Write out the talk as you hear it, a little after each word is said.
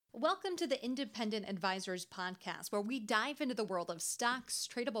Welcome to the Independent Advisors Podcast, where we dive into the world of stocks,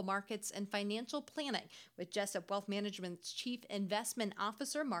 tradable markets, and financial planning with Jessup Wealth Management's Chief Investment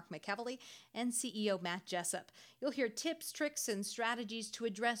Officer, Mark McEvely, and CEO, Matt Jessup. You'll hear tips, tricks, and strategies to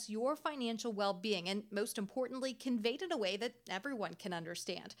address your financial well-being, and most importantly, conveyed in a way that everyone can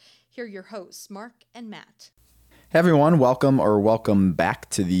understand. Here are your hosts, Mark and Matt. Hey everyone, welcome back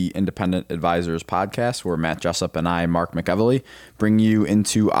to the Independent Advisors Podcast, where Matt Jessup and I, Mark McEvely, bring you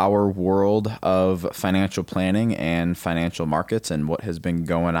into our world of financial planning and financial markets and what has been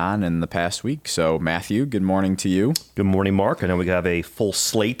going on in the past week. So Matthew, good morning to you. Good morning, Mark. I know we have a full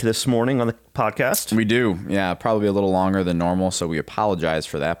slate this morning on the podcast. We do. Yeah, probably a little longer than normal, so we apologize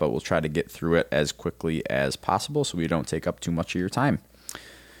for that, but we'll try to get through it as quickly as possible so we don't take up too much of your time.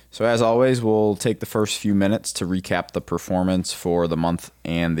 So as always, we'll take the first few minutes to recap the performance for the month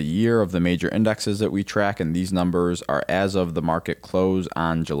and the year of the major indexes that we track, and these numbers are as of the market close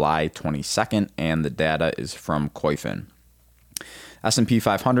on July 22nd, and the data is from Koifin. S&P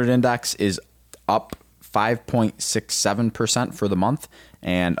 500 index is up 5.67% for the month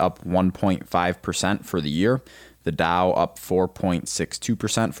and up 1.5% for the year. The Dow up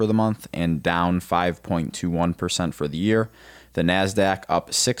 4.62% for the month and down 5.21% for the year. The NASDAQ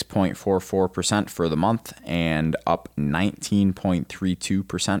up 6.44% for the month and up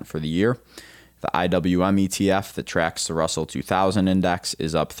 19.32% for the year. The IWM ETF that tracks the Russell 2000 index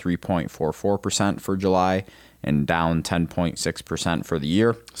is up 3.44% for July and down 10.6% for the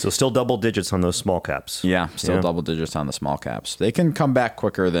year. So still double digits on those small caps. Yeah, still double digits on the small caps. They can come back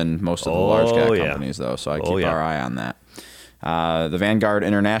quicker than most of the large cap companies, though, so I keep our eye on that. The Vanguard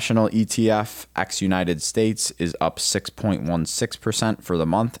International ETF ex-United States is up 6.16% for the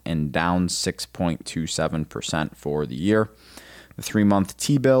month and down 6.27% for the year. The 3-month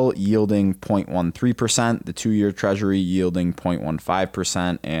T-bill yielding 0.13%, the 2-year Treasury yielding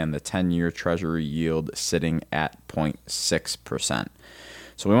 0.15%, and the 10-year Treasury yield sitting at 0.6%.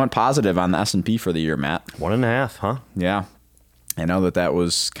 So we went positive on the S&P for the year, Matt. 1.5, huh? Yeah. I know that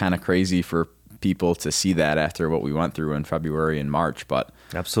was kind of crazy for people to see that after what we went through in February and March, but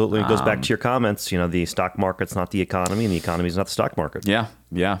absolutely, it goes back to your comments. You know, the stock market's not the economy, and the economy is not the stock market. Yeah.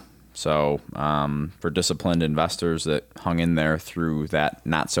 So for disciplined investors that hung in there through that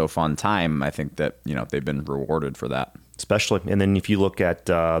not so fun time, I think that they've been rewarded for that. Especially, and then if you look at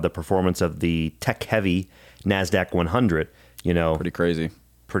the performance of the tech-heavy NASDAQ 100, pretty crazy,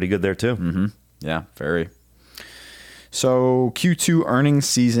 pretty good there too. Mm-hmm. Yeah, very. So Q2 earnings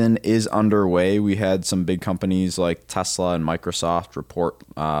season is underway. We had some big companies like Tesla and Microsoft report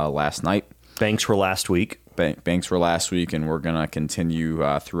last night. Banks were last week. Banks were last week, and we're going to continue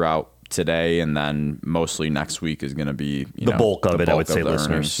throughout today, and then mostly next week is going to be the bulk of it, I would say,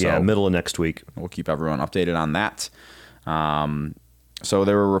 listeners. So middle of next week. We'll keep everyone updated on that. So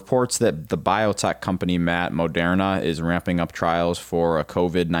there were reports that the biotech company, Moderna, is ramping up trials for a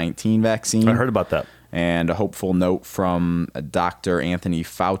COVID-19 vaccine. I heard about that. And a hopeful note from Dr. Anthony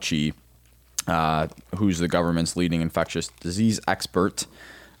Fauci, who's the government's leading infectious disease expert,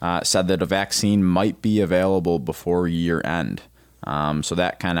 said that a vaccine might be available before year end. So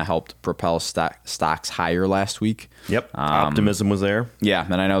that kind of helped propel stocks higher last week. Yep. Optimism was there. Yeah.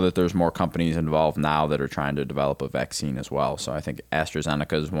 And I know that there's more companies involved now that are trying to develop a vaccine as well. So I think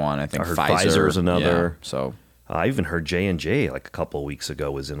AstraZeneca is one. I think Pfizer is another. Yeah, so I even heard J&J like a couple of weeks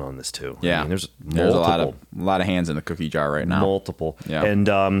ago was in on this too. Yeah. I mean, there's a lot of hands in the cookie jar right now. Multiple. Yeah. And,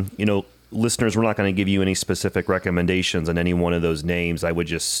 listeners, we're not going to give you any specific recommendations on any one of those names. I would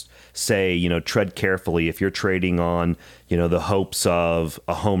just say, tread carefully. If you're trading on, the hopes of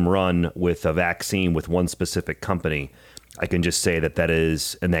a home run with a vaccine with one specific company, I can just say that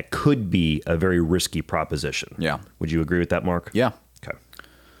is, and that could be a very risky proposition. Yeah. Would you agree with that, Mark? Yeah. Okay.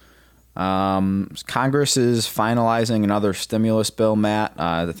 Congress is finalizing another stimulus bill, Matt.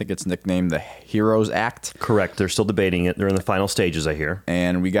 I think it's nicknamed the HEROES Act. Correct. They're still debating it. They're in the final stages, I hear.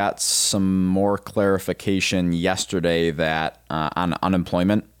 And we got some more clarification yesterday that on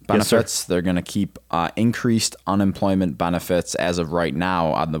unemployment benefits, they're going to keep increased unemployment benefits as of right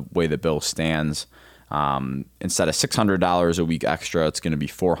now on the way the bill stands. Instead of $600 a week extra, it's going to be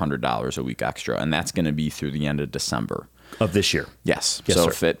 $400 a week extra, and that's going to be through the end of December. Of this year. Yes. Yes, so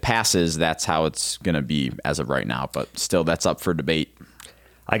sir. If it passes, that's how it's going to be as of right now. But still, that's up for debate.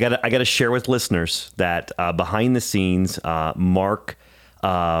 I got to share with listeners that behind the scenes, Mark,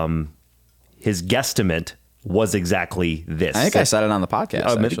 his guesstimate was exactly this. I think I said it on the podcast.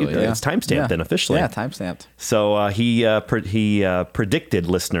 Actually. It's timestamped then officially. Yeah, timestamped. So he predicted,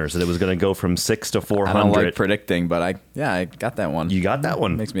 listeners, that it was going to go from 6 to 400. I don't like predicting, but I got that one. You got that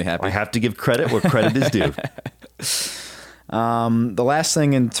one. Makes me happy. I have to give credit where credit is due. The last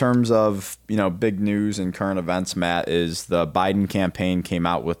thing in terms of, big news and current events, Matt, is the Biden campaign came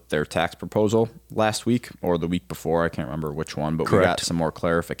out with their tax proposal last week or the week before. I can't remember which one, but Correct. We got some more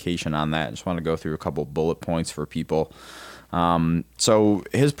clarification on that. I just want to go through a couple bullet points for people. So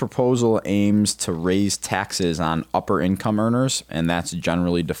his proposal aims to raise taxes on upper income earners, and that's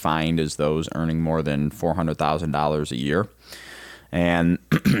generally defined as those earning more than $400,000 a year. And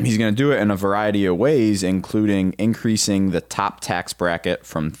he's going to do it in a variety of ways, including increasing the top tax bracket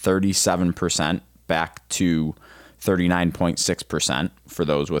from 37% back to 39.6% for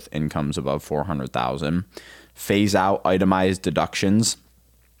those with incomes above $400,000. Phase out itemized deductions,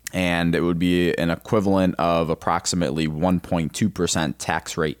 and it would be an equivalent of approximately 1.2%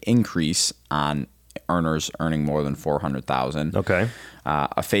 tax rate increase on earners earning more than $400,000. Okay.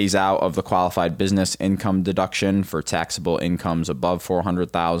 A phase out of the qualified business income deduction for taxable incomes above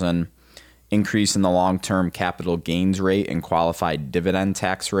 $400,000. Increase in the long-term capital gains rate and qualified dividend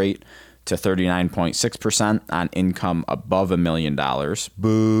tax rate to 39.6% on income above $1 million.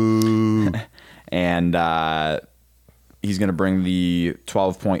 Boo. And he's going to bring the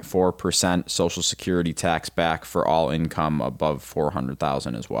 12.4% Social Security tax back for all income above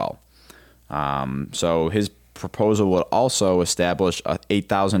 $400,000 as well. So his proposal would also establish a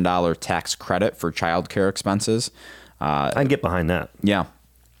 $8,000 tax credit for childcare expenses. I can get behind that. Yeah.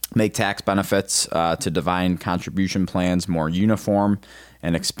 Make tax benefits to defined contribution plans more uniform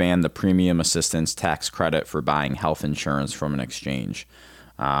and expand the premium assistance tax credit for buying health insurance from an exchange.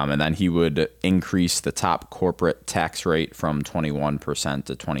 And then he would increase the top corporate tax rate from 21%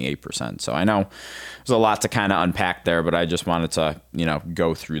 to 28%. So I know there's a lot to kind of unpack there, but I just wanted to,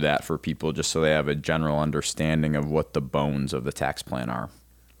 go through that for people just so they have a general understanding of what the bones of the tax plan are.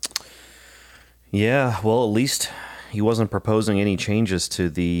 Yeah, well, at least he wasn't proposing any changes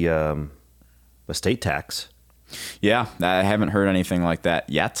to the estate tax. Yeah, I haven't heard anything like that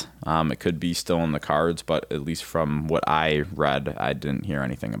yet. It could be still in the cards, but at least from what I read, I didn't hear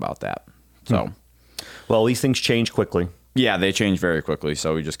anything about that. So, well, these things change quickly. Yeah, they change very quickly.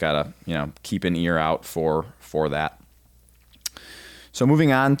 So we just gotta, keep an ear out for that. So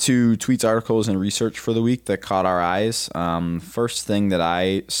moving on to tweets, articles, and research for the week that caught our eyes. First thing that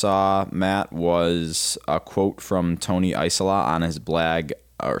I saw, Matt, was a quote from Tony Isola on his blog,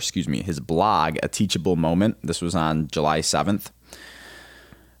 A Teachable Moment. This was on July 7th.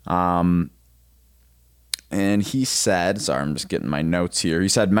 And he said, sorry, I'm just getting my notes here. He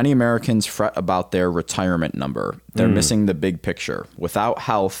said, many Americans fret about their retirement number. They're missing the big picture. Without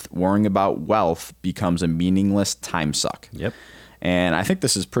health, worrying about wealth becomes a meaningless time suck. Yep. And I think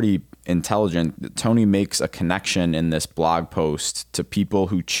this is pretty intelligent. Tony makes a connection in this blog post to people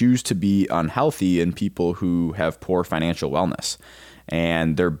who choose to be unhealthy and people who have poor financial wellness.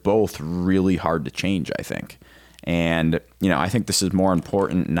 And they're both really hard to change, I think. And, I think this is more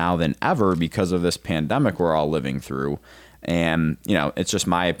important now than ever because of this pandemic we're all living through. And, it's just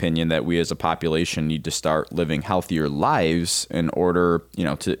my opinion that we as a population need to start living healthier lives in order,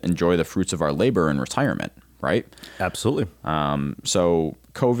 to enjoy the fruits of our labor in retirement, right? Absolutely. So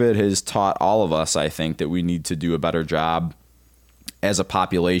COVID has taught all of us, I think, that we need to do a better job as a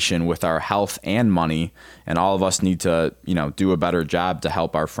population with our health and money. And all of us need to, do a better job to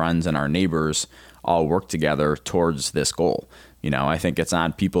help our friends and our neighbors all work together towards this goal. I think it's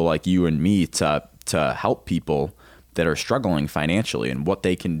on people like you and me to help people that are struggling financially and what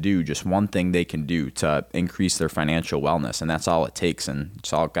they can do, just one thing they can do to increase their financial wellness. And that's all it takes. And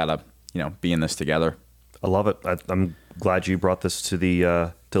it's all got to, be in this together. I love it. I'm glad you brought this to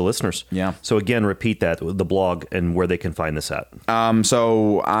the listeners. Yeah. So again, repeat that, the blog and where they can find this at.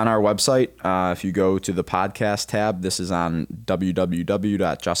 So on our website, if you go to the podcast tab, this is on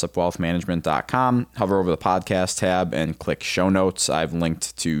www.jessupwealthmanagement.com. Hover over the podcast tab and click show notes. I've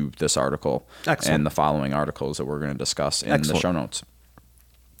linked to this article and the following articles that we're going to discuss in the show notes.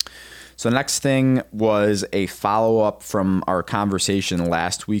 So the next thing was a follow-up from our conversation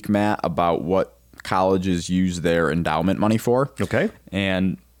last week, Matt, about what colleges use their endowment money for. Okay.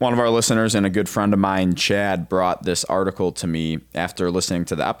 And one of our listeners and a good friend of mine, Chad, brought this article to me after listening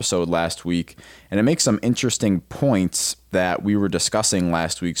to the episode last week. And it makes some interesting points that we were discussing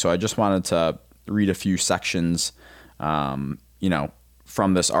last week. So I just wanted to read a few sections, from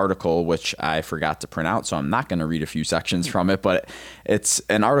this article, which I forgot to print out. So I'm not going to read a few sections from it. But it's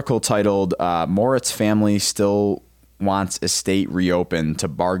an article titled, Moritz Family Still Wants Estate Reopened to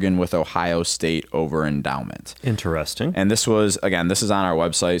Bargain with Ohio State Over Endowment. Interesting. And this was, again, this is on our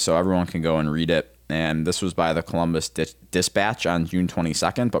website, so everyone can go and read it. And this was by the Columbus Dispatch on June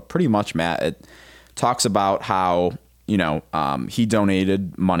 22nd. But pretty much, Matt, it talks about how, he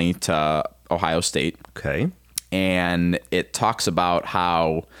donated money to Ohio State. Okay. And it talks about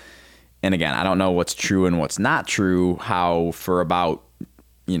how, and again, I don't know what's true and what's not true, how for about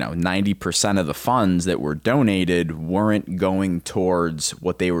 90% of the funds that were donated weren't going towards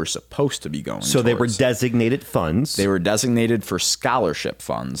what they were supposed to be going towards. So they were designated funds. They were designated for scholarship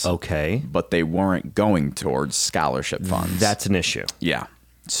funds. Okay. But they weren't going towards scholarship funds. That's an issue. Yeah.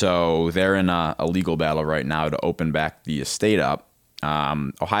 So they're in a legal battle right now to open back the estate up.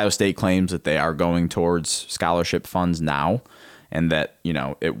 Ohio State claims that they are going towards scholarship funds now, and that,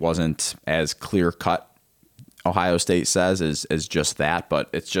 it wasn't as clear cut, Ohio State says, is just that, but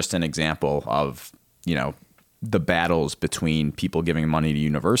it's just an example of, the battles between people giving money to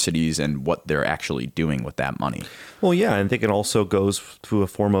universities and what they're actually doing with that money. Well, yeah, I think it also goes to a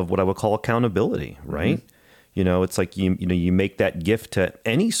form of what I would call accountability, right? Mm-hmm. It's like you make that gift to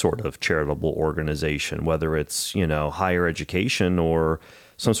any sort of charitable organization, whether it's, higher education or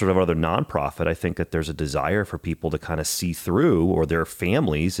some sort of other nonprofit. I think that there's a desire for people to kind of see through, or their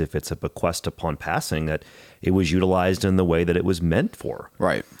families, if it's a bequest upon passing, that it was utilized in the way that it was meant for.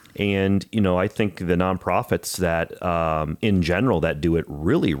 Right. And, I think the nonprofits that, in general, that do it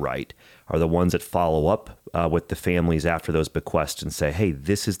really right are the ones that follow up with the families after those bequests and say, hey,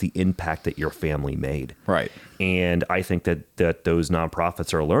 this is the impact that your family made. Right. And I think that those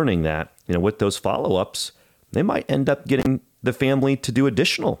nonprofits are learning that, with those follow-ups, they might end up getting the family to do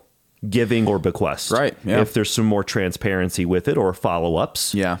additional giving or bequests. Right. Yeah. If there's some more transparency with it or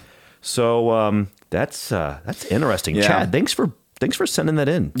follow-ups. Yeah. So that's interesting. Yeah. Chad, thanks for sending that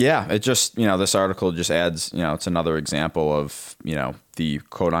in. Yeah. It just, this article just adds, it's another example of, the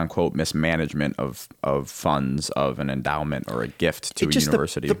quote unquote mismanagement of funds of an endowment or a gift to a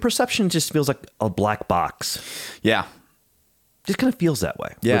university. The perception just feels like a black box. Yeah. Just kind of feels that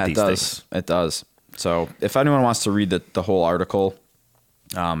way. Yeah, with these things. It does. So if anyone wants to read the whole article,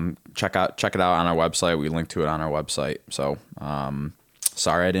 check it out on our website. We link to it on our website. So,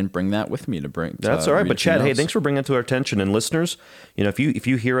 sorry I didn't bring that with me to bring. That's all right. But Chad, hey, thanks for bringing it to our attention. And listeners, if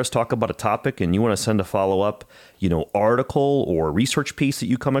you hear us talk about a topic and you want to send a follow-up, article or research piece that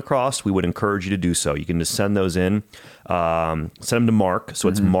you come across, we would encourage you to do so. You can just send those in. Send them to Mark. So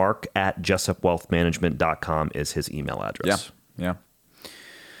it's mark@jessupwealthmanagement.com is his email address. Yeah.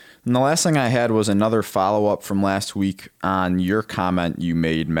 And the last thing I had was another follow-up from last week on your comment you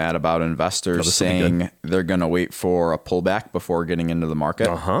made, Matt, about investors saying they're going to wait for a pullback before getting into the market.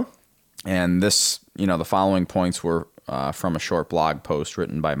 Uh-huh. And this, the following points were from a short blog post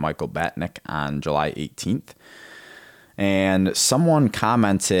written by Michael Batnick on July 18th. And someone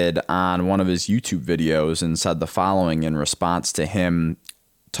commented on one of his YouTube videos and said the following in response to him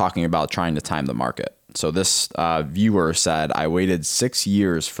talking about trying to time the market. So this viewer said, I waited 6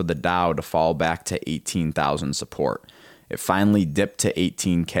 years for the Dow to fall back to 18,000 support. It finally dipped to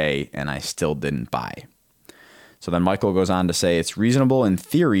 18K and I still didn't buy. So then Michael goes on to say, it's reasonable in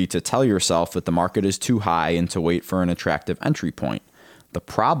theory to tell yourself that the market is too high and to wait for an attractive entry point. The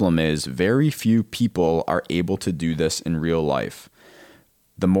problem is very few people are able to do this in real life.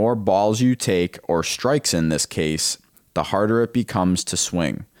 The more balls you take, or strikes in this case, the harder it becomes to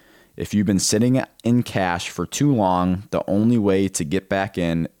swing. If you've been sitting in cash for too long, the only way to get back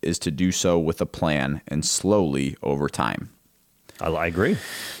in is to do so with a plan and slowly over time. I agree.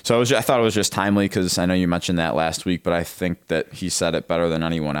 So I thought it was just timely because I know you mentioned that last week, but I think that he said it better than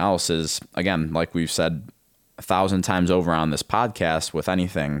anyone else is, again, like we've said 1,000 times over on this podcast, with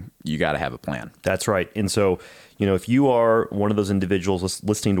anything, you got to have a plan. That's right. And so, if you are one of those individuals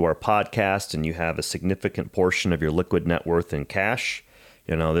listening to our podcast and you have a significant portion of your liquid net worth in cash,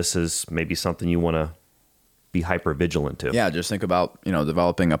 this is maybe something you want to be hyper vigilant to. Yeah, just think about,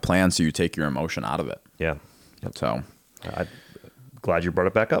 developing a plan so you take your emotion out of it. Yeah. Yep. So I'm glad you brought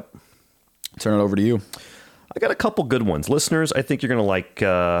it back up. Turn it over to you. I got a couple good ones. Listeners, I think you're going to like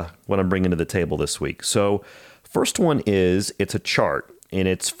what I'm bringing to the table this week. So first one it's a chart, and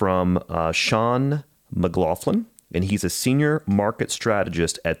it's from Sean McLaughlin, and he's a senior market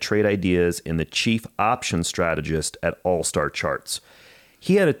strategist at Trade Ideas and the chief option strategist at All-Star Charts.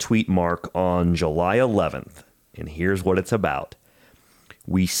 He had a tweet, Mark, on July 11th, and here's what it's about.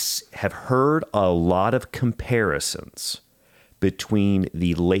 We have heard a lot of comparisons between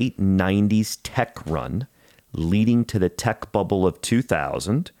the late 90s tech run leading to the tech bubble of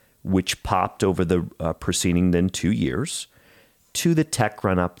 2000, which popped over the preceding then 2 years, to the tech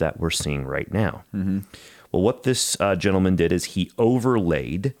run-up that we're seeing right now. Mm-hmm. Well, what this gentleman did is he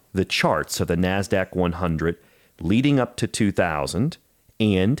overlaid the charts of the NASDAQ 100 leading up to 2000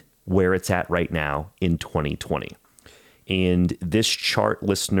 and where it's at right now in 2020. And this chart,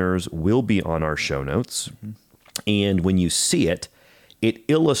 listeners, will be on our show notes. Mm-hmm. And when you see it, it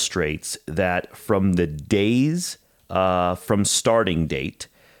illustrates that from the days from starting date,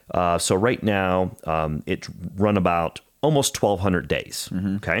 so right now it's run about almost 1,200 days,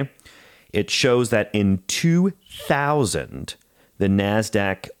 okay? It shows that in 2000, the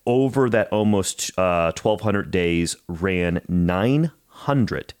NASDAQ over that almost 1,200 days ran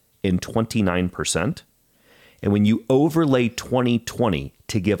 929%. And when you overlay 2020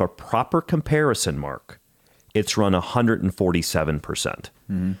 to give a proper comparison, Mark, it's run 147%.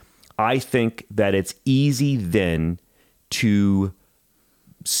 I think that it's easy then to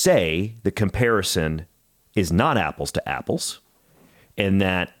say the comparison is not apples to apples, and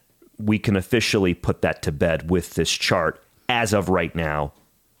that we can officially put that to bed with this chart as of right now.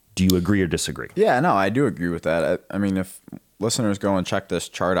 Do you agree or disagree? Yeah, no, I do agree with that. I mean, if listeners go and check this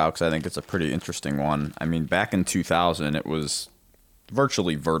chart out, because I think it's a pretty interesting one. I mean, back in 2000, it was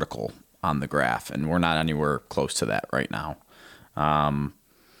virtually vertical on the graph, and we're not anywhere close to that right now.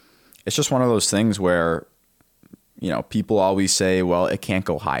 It's just one of those things where, you know, people always say, well, it can't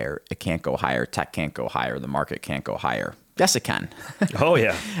go higher. It can't go higher. Tech can't go higher. The market can't go higher. Yes, it can. Oh,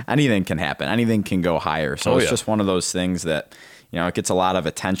 yeah. Anything can happen. Anything can go higher. So it's just one of those things that, you know, it gets a lot of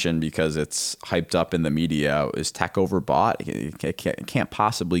attention because it's hyped up in the media. Is tech overbought? It can't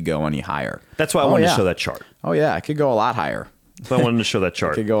possibly go any higher. That's why I wanted to show that chart. Oh, yeah. It could go a lot higher. So I wanted to show that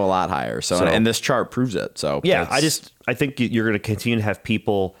chart. It could go a lot higher. So and this chart proves it. So yeah, I think you're going to continue to have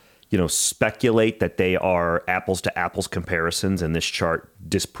people, you know, speculate that they are apples to apples comparisons, and this chart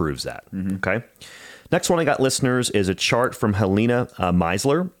disproves that. Okay. Next one I got, listeners, is a chart from Helena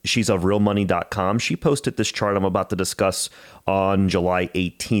Meisler. She's of realmoney.com. She posted this chart I'm about to discuss on July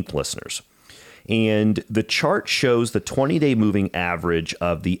 18th, listeners. And the chart shows the 20-day moving average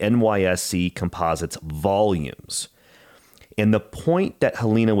of the NYSE Composites volumes. And the point that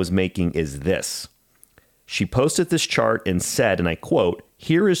Helena was making is this. She posted this chart and said, and I quote,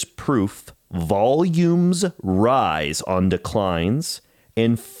 "Here is proof volumes rise on declines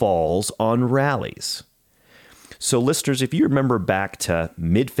and falls on rallies." So listeners, if you remember back to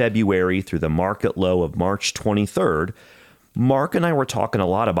mid-February through the market low of March 23rd, Mark and I were talking a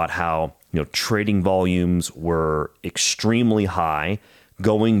lot about how, you know, trading volumes were extremely high,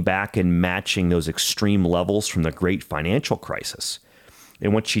 going back and matching those extreme levels from the great financial crisis.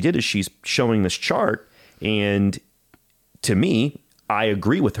 And what she did is she's showing this chart, and to me, I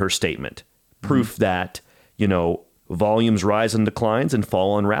agree with her statement. Proof that, you know, volumes rise and declines and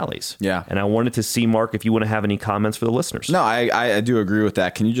fall on rallies. Yeah. And I wanted to see, Mark, if you want to have any comments for the listeners. No, I do agree with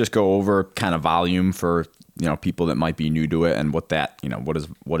that. Can you just go over kind of volume for, you know, people that might be new to it, and what that, you know,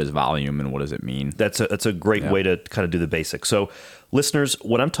 what is volume and what does it mean? That's a great way to kind of do the basics. So listeners,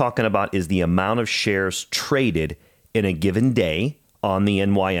 what I'm talking about is the amount of shares traded in a given day on the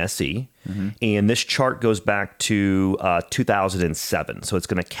NYSE. And this chart goes back to 2007. So it's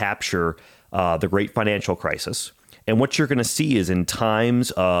going to capture the great financial crisis. And what you're going to see is in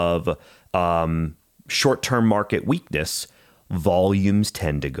times of short-term market weakness, volumes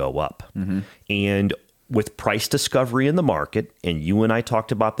tend to go up. And with price discovery in the market, and you and I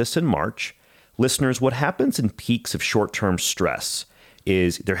talked about this in March, listeners, what happens in peaks of short-term stress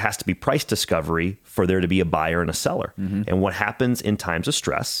is there has to be price discovery for there to be a buyer and a seller. And what happens in times of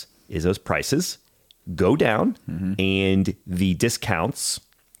stress is those prices go down and the discounts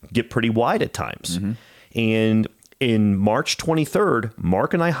get pretty wide at times. And in March 23rd,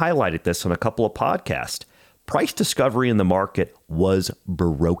 Mark and I highlighted this on a couple of podcasts. Price discovery in the market was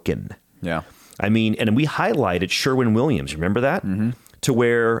broken. Yeah. I mean, and we highlighted Sherwin-Williams. Remember that? To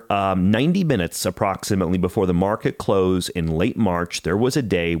where 90 minutes approximately before the market closed in late March, there was a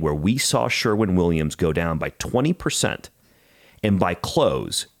day where we saw Sherwin-Williams go down by 20%. And by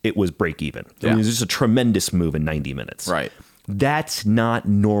close, it was break even. I mean, it was just a tremendous move in 90 minutes. Right. That's not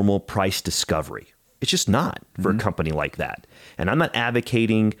normal price discovery. It's just not for a company like that. And I'm not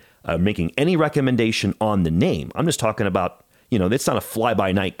advocating making any recommendation on the name. I'm just talking about, you know, it's not a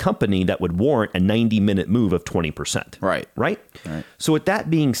fly-by-night company that would warrant a 90-minute move of 20%. Right? So with that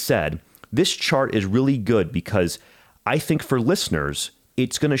being said, this chart is really good because I think for listeners,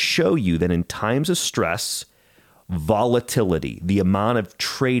 it's going to show you that in times of stress, volatility, the amount of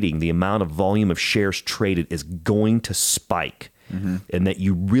trading, the amount of volume of shares traded is going to spike. And that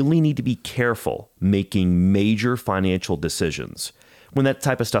you really need to be careful making major financial decisions when that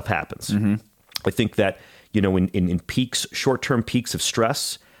type of stuff happens. I think that, you know, in peaks, short-term peaks of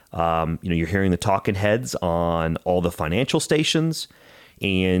stress, you know, you're hearing the talking heads on all the financial stations.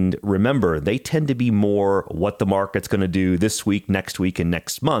 And remember, they tend to be more what the market's going to do this week, next week, and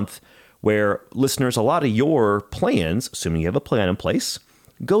next month, where listeners, a lot of your plans, assuming you have a plan in place,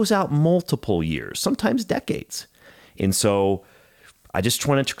 goes out multiple years, sometimes decades. And so I just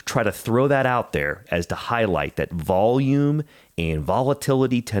wanted to try to throw that out there as to highlight that volume and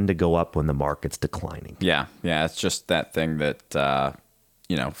volatility tend to go up when the market's declining. Yeah. It's just that thing that,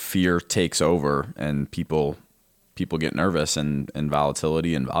 fear takes over and people get nervous and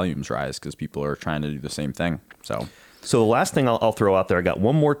volatility and volumes rise because people are trying to do the same thing. So the last thing I'll throw out there, I got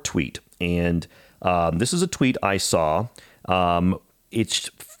one more tweet, and this is a tweet I saw.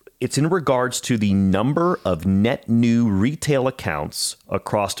 It's in regards to the number of net new retail accounts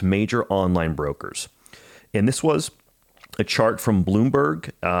across major online brokers. And this was a chart from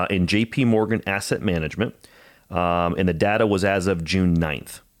Bloomberg and JP Morgan Asset Management. And the data was as of June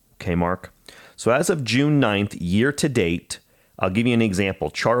 9th. Okay, Mark? So as of June 9th, year to date, I'll give you an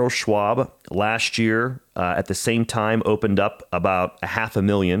example. Charles Schwab last year at the same time opened up about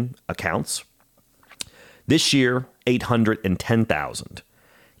 500,000 accounts. This year, 810,000.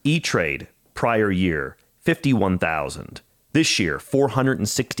 E-Trade, prior year, 51,000. This year,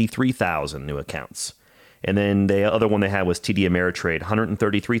 463,000 new accounts. And then the other one they had was TD Ameritrade,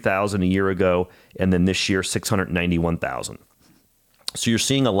 133,000 a year ago, and then this year, 691,000. So you're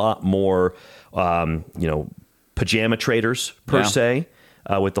seeing a lot more, pajama traders per se,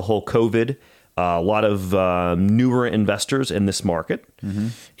 with the whole COVID. A lot of newer investors in this market. Mm-hmm.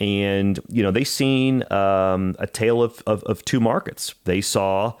 And, they've seen a tale of two markets. They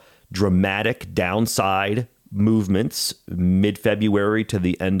saw dramatic downside movements mid-February to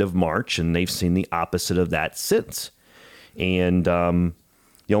the end of March, and they've seen the opposite of that since. And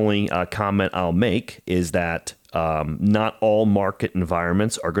the only comment I'll make is that not all market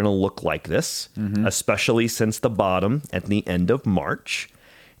environments are going to look like this, especially since the bottom at the end of March.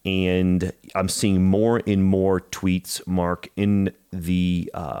 And I'm seeing more and more tweets, Mark, in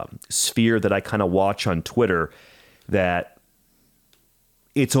the sphere that I kind of watch on Twitter, that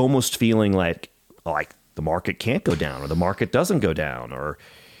it's almost feeling like the market can't go down or the market doesn't go down,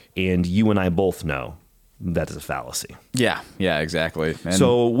 and you and I both know that is a fallacy. Yeah, exactly. And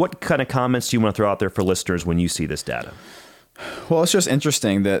so what kind of comments do you want to throw out there for listeners when you see this data? Well, it's just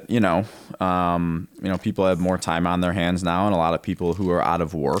interesting that, people have more time on their hands now, and a lot of people who are out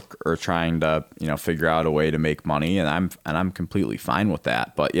of work are trying to, figure out a way to make money, and I'm completely fine with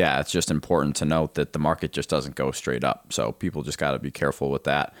that. But yeah, it's just important to note that the market just doesn't go straight up. So people just got to be careful with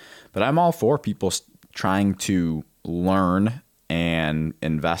that. But I'm all for people trying to learn and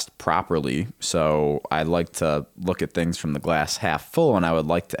invest properly. So I like to look at things from the glass half full, and I would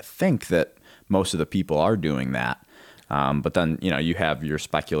like to think that most of the people are doing that. But then, you have your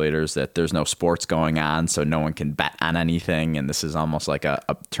speculators that there's no sports going on, so no one can bet on anything. And this is almost like a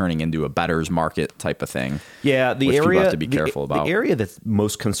turning into a bettor's market type of thing. Yeah, the which area people have to be careful about. The area that's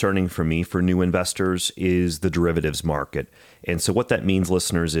most concerning for me for new investors is the derivatives market. And so what that means,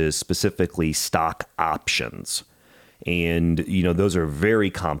 listeners, is specifically stock options. And, those are very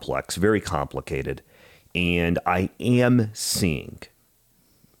complex, very complicated. And I am seeing,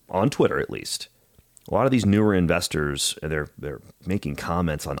 on Twitter at least, a lot of these newer investors, they're making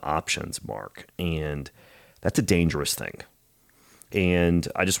comments on options, Mark, and that's a dangerous thing. And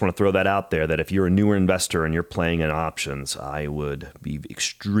I just want to throw that out there, that if you're a newer investor and you're playing in options, I would be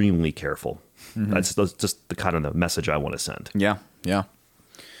extremely careful. Mm-hmm. That's just the kind of the message I want to send. Yeah.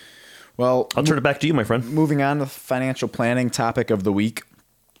 Well, I'll turn it back to you, my friend. Moving on to the financial planning topic of the week.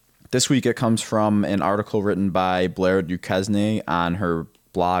 This week it comes from an article written by Blair Duquesne on her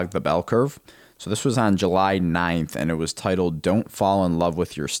blog, The Bell Curve. So this was on July 9th, and it was titled, "Don't Fall in Love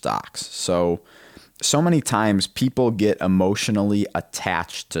with Your Stocks." So many times people get emotionally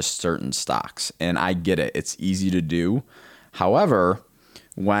attached to certain stocks, and I get it. It's easy to do. However,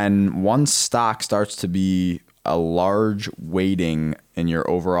 when one stock starts to be a large weighting in your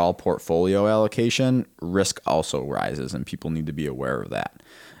overall portfolio allocation, risk also rises, and people need to be aware of that.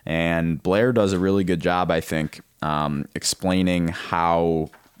 And Blair does a really good job, I think, explaining how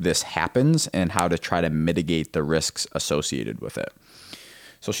this happens and how to try to mitigate the risks associated with it.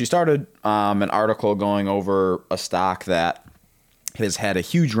 So she started an article going over a stock that has had a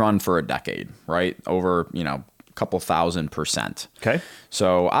huge run for a decade, right? Over, a couple 1,000%. Okay.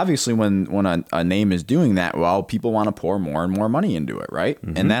 So obviously when a name is doing that well, people want to pour more and more money into it, right?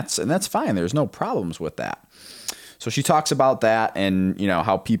 Mm-hmm. And that's fine. There's no problems with that. So she talks about that and,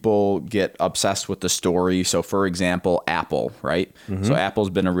 how people get obsessed with the story. So for example, Apple, right? Mm-hmm. So Apple's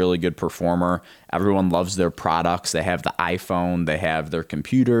been a really good performer. Everyone loves their products. They have the iPhone, they have their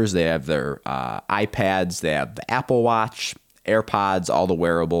computers, they have their iPads, they have the Apple Watch, AirPods, all the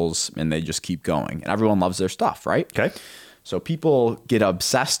wearables, and they just keep going. And everyone loves their stuff, right? Okay. So people get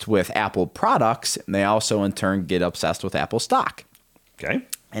obsessed with Apple products, and they also in turn get obsessed with Apple stock. Okay.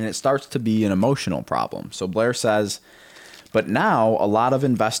 And it starts to be an emotional problem. So Blair says But now a lot of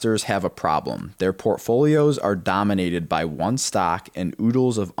investors have a problem. Their portfolios are dominated by one stock and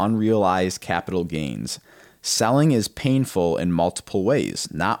oodles of unrealized capital gains. Selling is painful in multiple ways.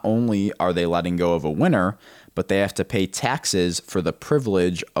 Not only are they letting go of a winner, but they have to pay taxes for the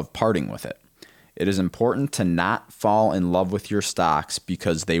privilege of parting with it. It is important to not fall in love with your stocks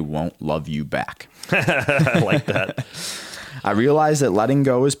because they won't love you back. I like that. I realize that letting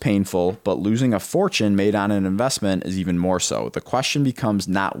go is painful, but losing a fortune made on an investment is even more so. The question becomes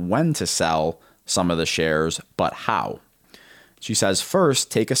not when to sell some of the shares, but how. She says,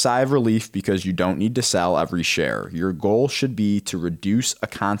 first, take a sigh of relief because you don't need to sell every share. Your goal should be to reduce a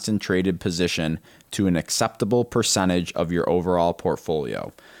concentrated position to an acceptable percentage of your overall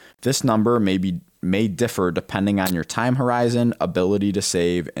portfolio. This number may differ depending on your time horizon, ability to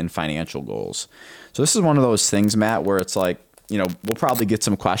save, and financial goals. So this is one of those things, Matt, where it's like, we'll probably get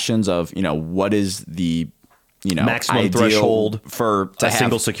some questions of, what is the, maximum threshold for a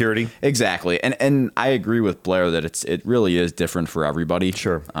single security. Exactly. And I agree with Blair that it really is different for everybody.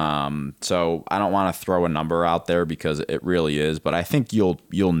 Sure. So I don't want to throw a number out there because it really is, but I think you'll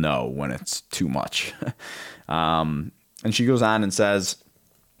know when it's too much. And she goes on and says,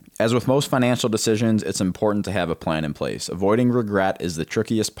 as with most financial decisions, it's important to have a plan in place. Avoiding regret is the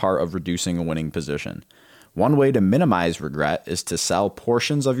trickiest part of reducing a winning position. One way to minimize regret is to sell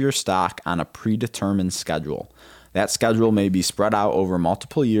portions of your stock on a predetermined schedule. That schedule may be spread out over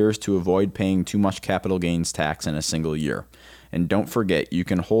multiple years to avoid paying too much capital gains tax in a single year. And don't forget, you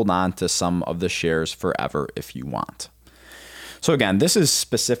can hold on to some of the shares forever if you want. So again, this is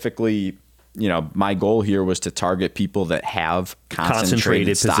specifically, my goal here was to target people that have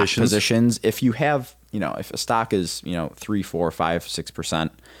concentrated stock positions. If you have, if a stock is, 3, 4, 5, 6%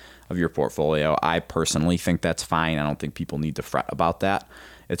 of your portfolio, I personally think that's fine. I don't think people need to fret about that.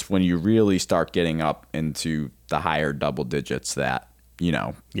 It's when you really start getting up into the higher double digits that,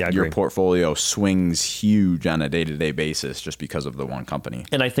 your portfolio swings huge on a day-to-day basis just because of the one company.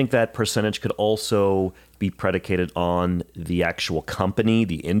 And I think that percentage could also be predicated on the actual company,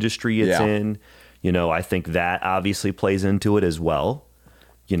 the industry it's in. I think that obviously plays into it as well.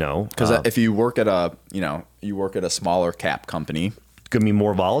 Because if you work at a smaller cap company, going to be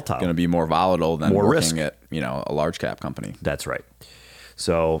more volatile. Going to be more volatile than more working risk at, a large cap company. That's right.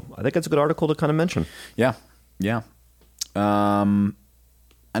 So I think it's a good article to kind of mention. Yeah. Yeah.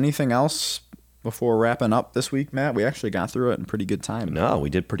 Anything else before wrapping up this week, Matt? We actually got through it in pretty good time. No, we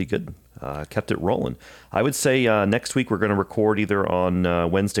did pretty good. Kept it rolling. I would say next week we're going to record either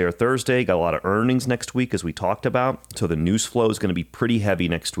on Wednesday or Thursday. Got a lot of earnings next week, as we talked about. So the news flow is going to be pretty heavy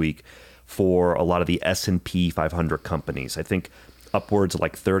next week for a lot of the S&P 500 companies. I think upwards of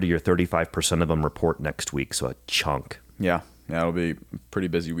like 30 or 35% of them report next week. So a chunk. Yeah, it'll be a pretty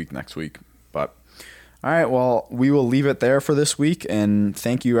busy week next week. But all right, well, we will leave it there for this week. And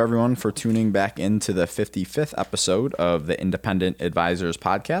thank you, everyone, for tuning back into the 55th episode of the Independent Advisors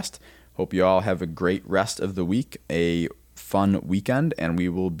Podcast. Hope you all have a great rest of the week, a fun weekend, and we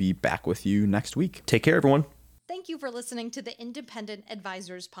will be back with you next week. Take care, everyone. Thank you for listening to the Independent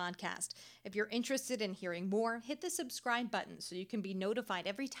Advisors Podcast. If you're interested in hearing more, hit the subscribe button so you can be notified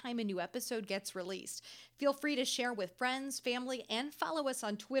every time a new episode gets released. Feel free to share with friends, family, and follow us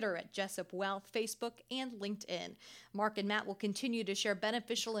on Twitter at Jessup Wealth, Facebook, and LinkedIn. Mark and Matt will continue to share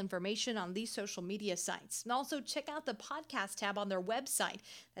beneficial information on these social media sites. And also check out the podcast tab on their website.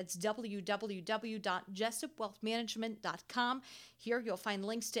 That's www.jessupwealthmanagement.com. Here you'll find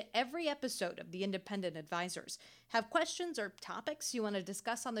links to every episode of the Independent Advisors. Have questions or topics you want to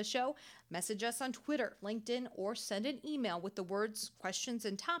discuss on the show? Message us on Twitter, LinkedIn, or send an email with the words questions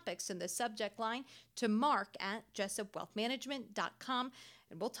and topics in the subject line to mark@jessupwealthmanagement.com,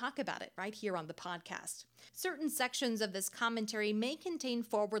 and we'll talk about it right here on the podcast. Certain sections of this commentary may contain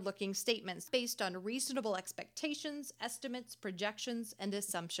forward-looking statements based on reasonable expectations, estimates, projections, and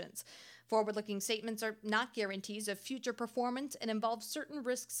assumptions. Forward-looking statements are not guarantees of future performance and involve certain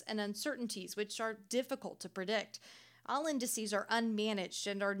risks and uncertainties which are difficult to predict. All indices are unmanaged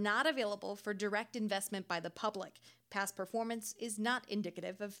and are not available for direct investment by the public. Past performance is not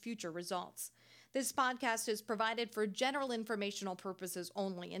indicative of future results. This podcast is provided for general informational purposes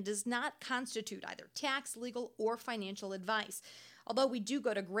only and does not constitute either tax, legal, or financial advice. Although we do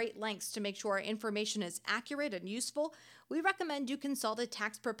go to great lengths to make sure our information is accurate and useful, we recommend you consult a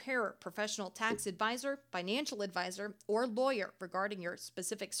tax preparer, professional tax advisor, financial advisor, or lawyer regarding your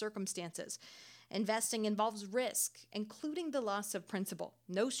specific circumstances. Investing involves risk, including the loss of principal.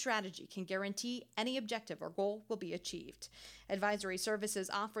 No strategy can guarantee any objective or goal will be achieved. Advisory services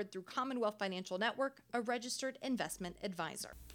offered through Commonwealth Financial Network, a registered investment advisor.